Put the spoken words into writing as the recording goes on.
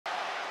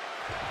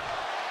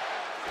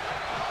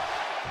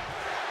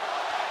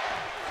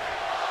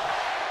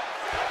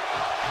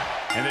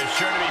And there's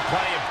sure to be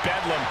plenty of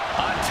bedlam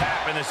on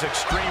tap in this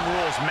Extreme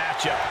Rules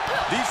matchup.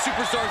 These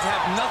superstars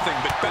have nothing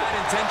but bad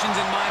intentions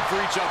in mind for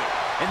each other.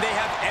 And they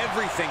have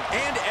everything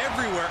and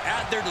everywhere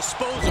at their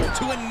disposal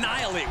to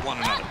annihilate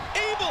one another.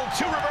 Able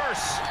to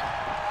reverse.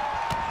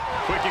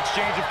 Quick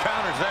exchange of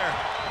counters there.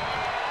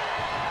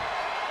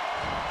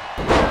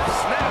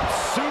 Snap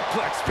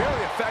suplex,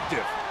 very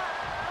effective.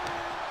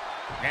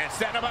 And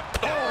setting him up.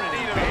 Oh,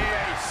 knee to the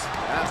face.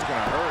 That's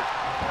gonna hurt.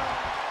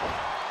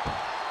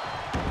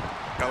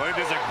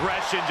 Melinda's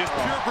aggression, just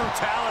pure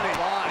brutality.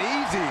 Come on,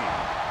 easy.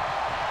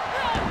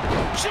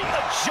 She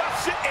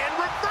adjusts it and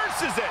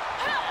reverses it.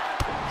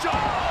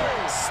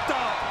 Oh,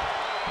 stop.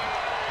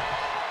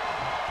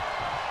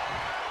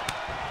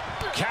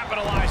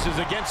 Capitalizes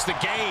against the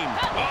game.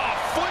 Oh,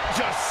 foot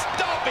just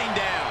stomping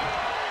down.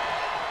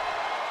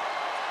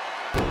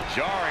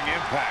 Jarring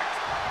impact.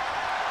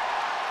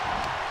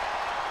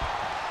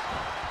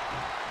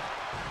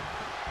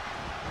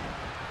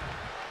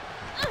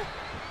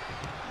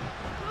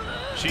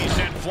 She's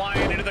sent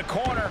flying into the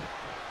corner.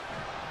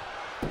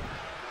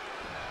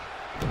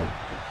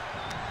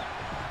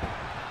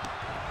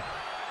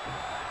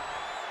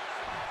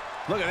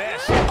 Look at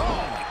this.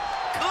 Oh, my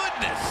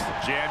goodness.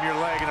 Jam your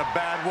leg in a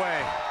bad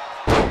way.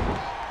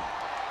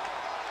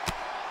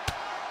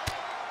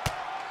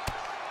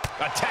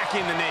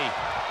 Attacking the knee.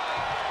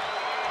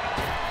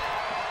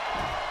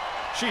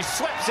 She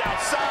slips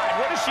outside.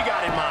 What has she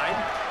got in mind?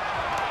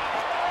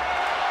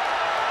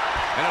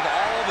 And of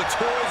all the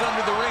toys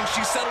under the ring,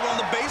 she settled on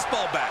the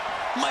baseball bat.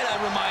 Might I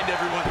remind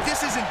everyone,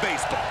 this isn't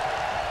baseball.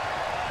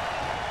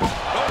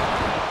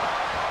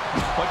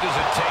 What does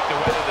it take to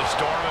weather the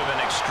storm of an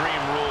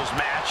Extreme Rules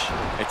match?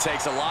 It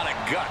takes a lot of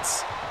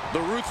guts.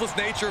 The ruthless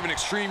nature of an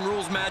Extreme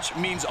Rules match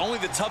means only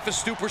the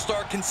toughest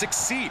superstar can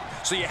succeed.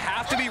 So you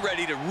have to be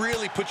ready to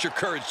really put your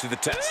courage to the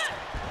test.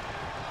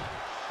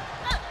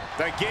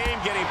 The game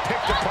getting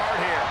picked apart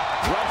here.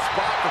 Rough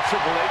spot for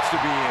Triple H to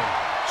be in.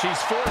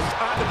 She's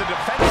forced onto the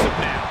defensive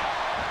now.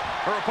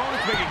 Her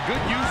opponent's making good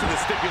use of the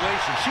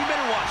stipulation. She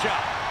better watch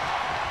out.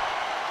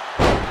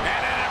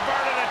 And an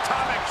inverted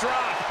atomic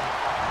drop.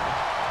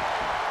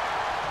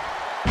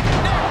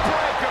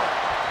 Neckbreaker.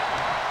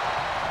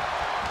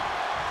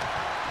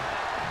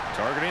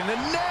 Targeting the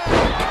neck.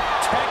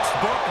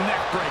 Textbook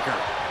neckbreaker.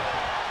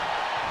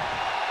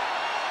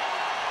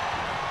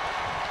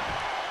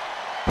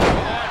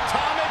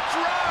 Atomic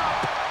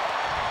drop.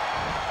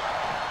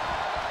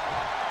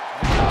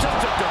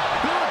 Just a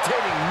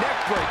debilitating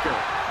neckbreaker.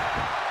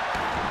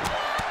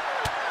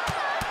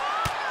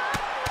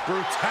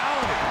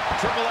 Brutality.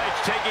 Triple H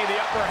taking the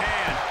upper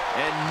hand.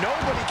 And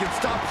nobody can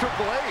stop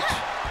Triple H.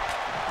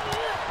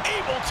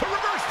 Able to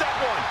reverse that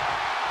one.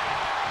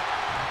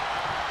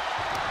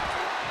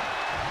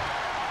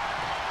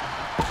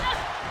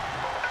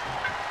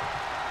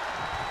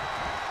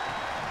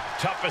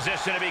 Tough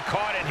position to be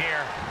caught in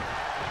here.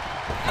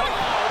 Oh,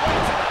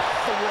 right to the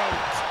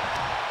throat.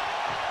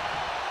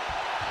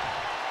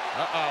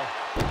 Uh-oh.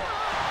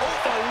 Oh,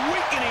 a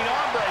weakening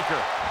arm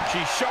breaker.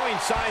 She's showing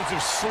signs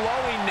of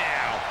slowing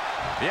now.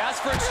 You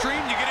ask for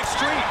extreme, you get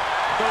extreme.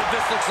 Though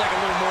this looks like a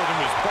little more than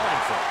was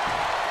bargained for.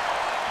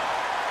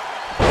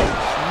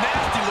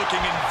 Nasty looking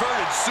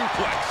inverted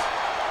suplex.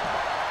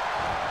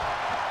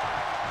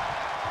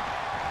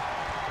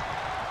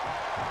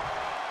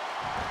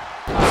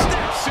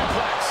 Snap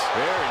suplex.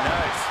 Very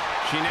nice.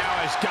 She now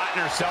has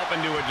gotten herself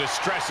into a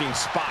distressing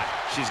spot.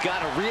 She's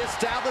got to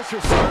reestablish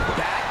herself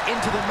back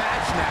into the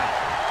match now.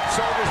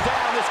 Shoulders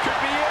down, this could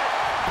be it.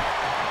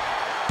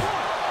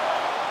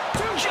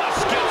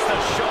 Just gets the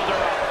shoulder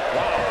up.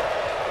 Wow.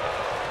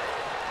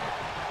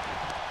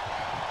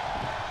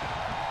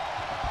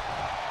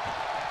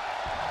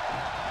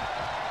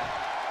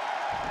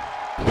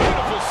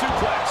 Beautiful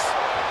suplex.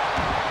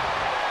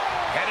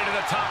 Headed to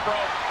the top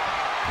rope.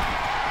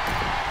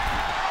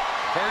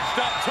 Perched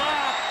up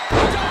top.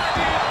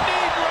 Diving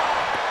knee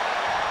drop.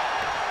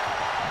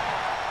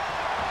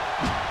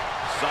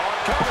 Saw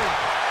it coming.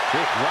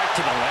 Kick right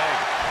to the leg.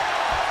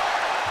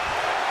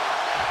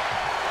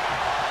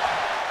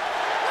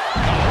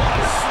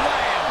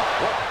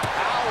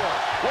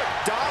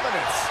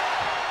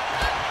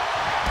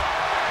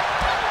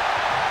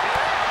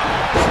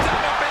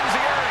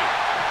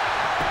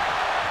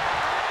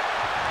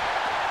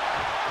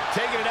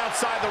 Taking it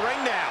outside the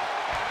ring now.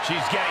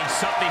 She's getting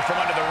something from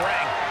under the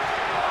ring.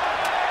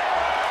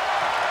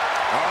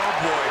 Oh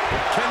boy,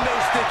 kendo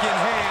stick in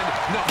hand,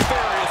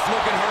 nefarious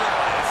looking her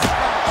eyes.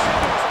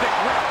 Kendo stick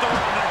wrapped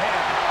around her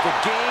head. The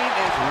game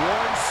is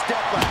one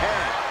step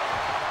ahead.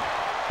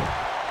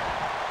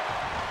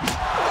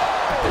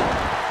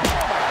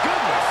 Oh my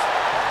goodness.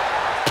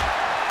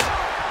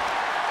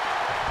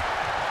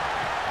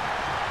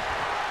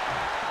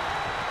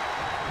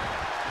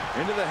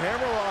 Into the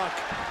hammerlock.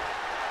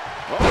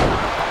 Oh,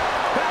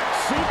 back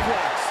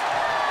suplex.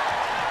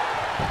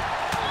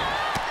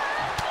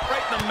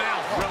 Right in the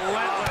mouth,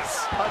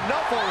 relentless.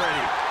 Enough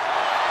already.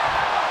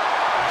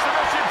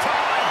 Submission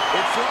time.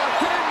 It's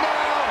locked in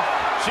now.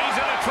 She's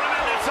in a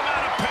tremendous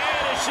amount of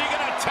pain. Is she going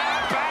to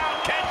tap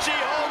out? Can she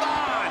hold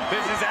on?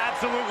 This is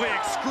absolutely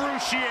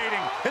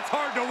excruciating. It's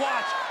hard to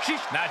watch.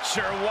 She's not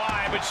sure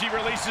why, but she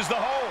releases the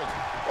hold.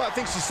 Well, I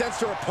think she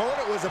sensed her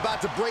opponent was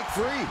about to break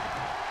free.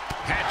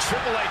 Had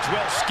Triple H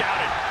well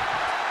scouted.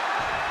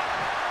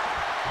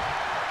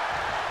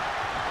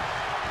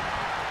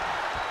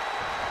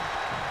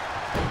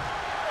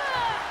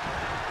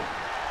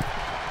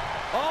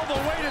 All the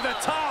way to the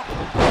top.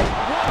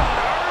 What on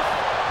earth?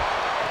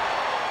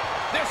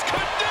 This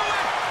could do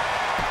it.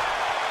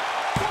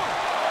 1,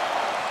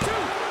 2.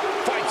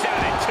 Fights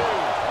out in 2.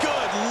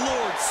 Good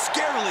Lord,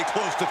 scarily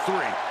close to 3.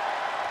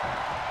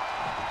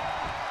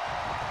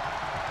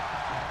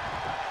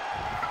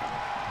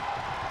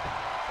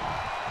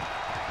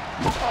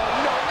 Oh,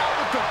 no, not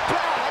with the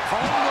back.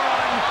 Home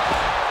run.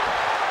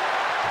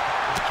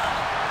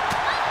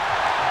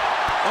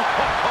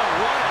 Oh,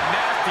 what a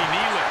nasty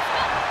knee lift.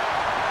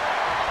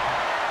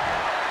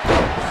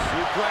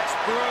 Suplex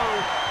through.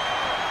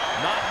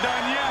 Not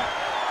done yet.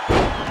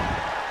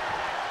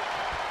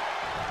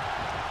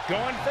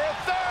 Going for a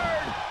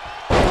third.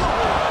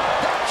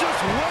 That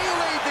just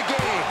waylaid the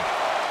game.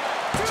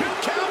 2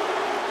 count.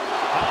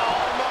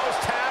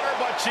 Almost had her,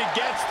 but she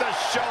gets the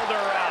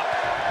shoulder up.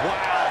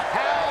 Wow,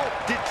 how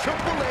did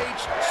Triple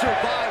H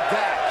survive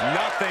that?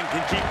 Nothing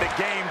can keep the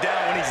game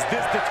down when he's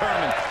this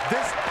determined,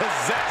 this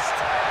possessed.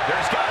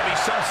 There's got to be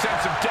some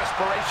sense of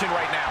desperation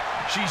right now.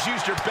 She's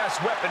used her best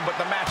weapon, but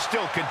the match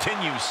still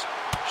continues.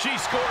 She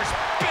scores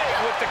big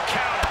with the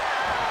counter.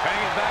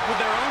 Paying it back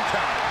with their own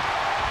counter.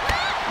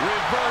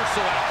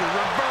 Reversal after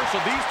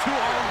reversal. These two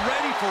are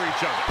ready for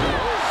each other.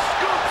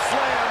 Scoop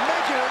slam,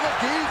 making it look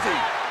easy.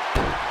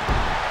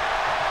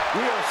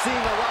 We are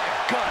seeing a lot of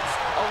guts,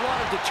 a lot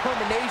of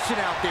determination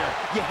out there.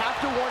 You have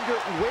to wonder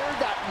where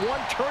that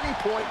one turning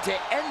point to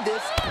end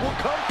this will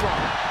come from.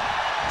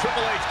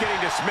 Triple H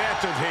getting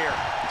dismantled here.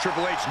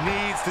 Triple H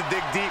needs to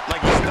dig deep like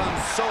he's done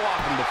so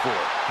often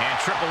before. And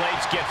Triple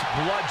H gets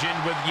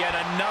bludgeoned with yet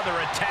another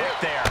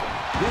attack there.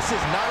 This is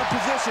not a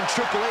position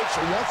Triple H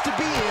wants to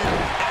be in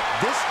at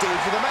this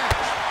stage of the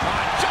match.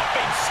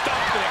 Jumping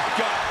stomp to the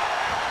gut.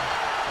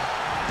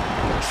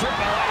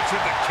 Triple H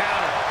with the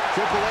counter.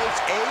 Triple H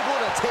able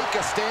to take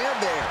a stand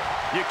there.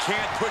 You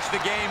can't push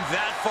the game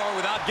that far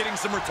without getting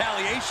some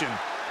retaliation.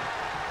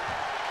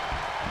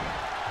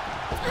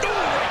 Ooh,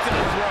 right to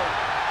the throat.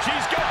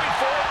 She's going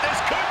for it.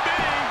 This could be.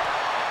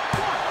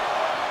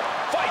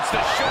 Fights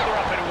the shoulder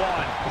up and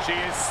 1. She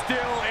is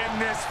still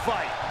in this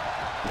fight.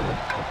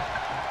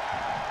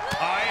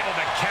 Able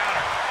to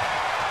counter.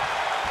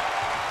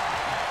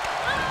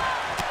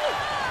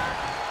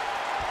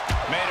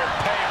 Made her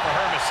pay for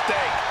her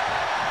mistake.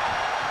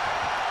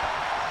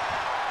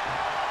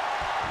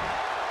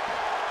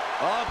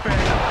 Up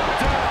and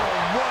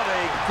down. What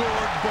a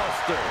gourd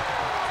buster.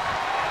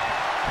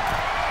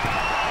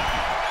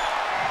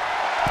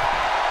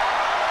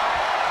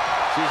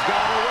 She's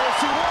got her where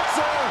she wants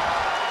her.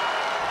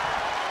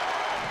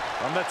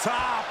 From the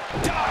top.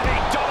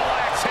 Diving double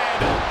axe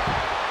handle.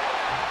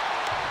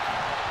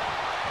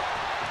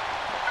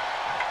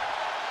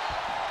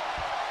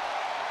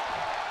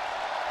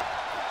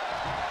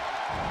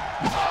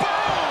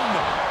 Boom!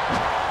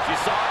 She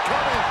saw it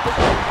coming.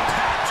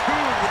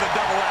 Tattooed with a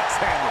double axe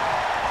handle.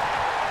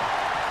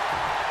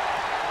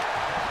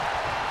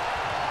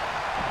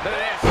 Look at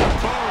this.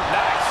 Boom.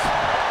 Nice.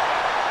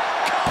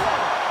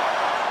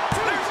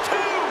 There's 2.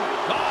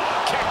 Oh,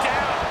 kicked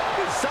out.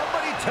 Can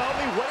somebody tell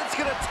me what it's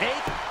going to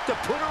take to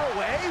put her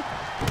away?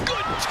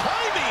 Good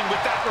timing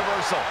with that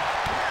reversal.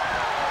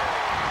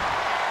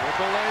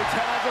 Triple H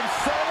has him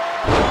set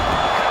up.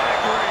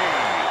 Pedigree.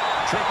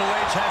 Triple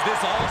H has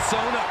this all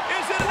sewn up.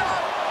 Is it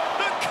enough?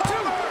 The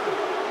cover.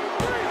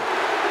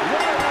 1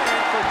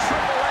 win for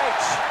Triple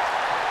H.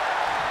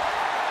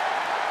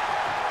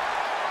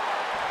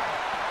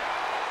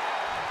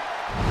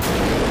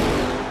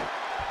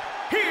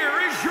 Here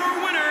is your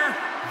winner,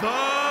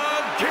 the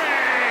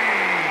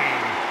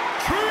King,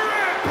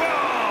 Triple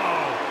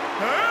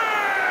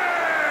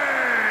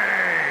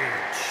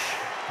H!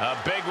 A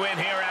big win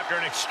here after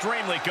an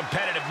extremely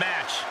competitive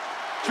match.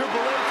 Triple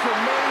H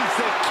remains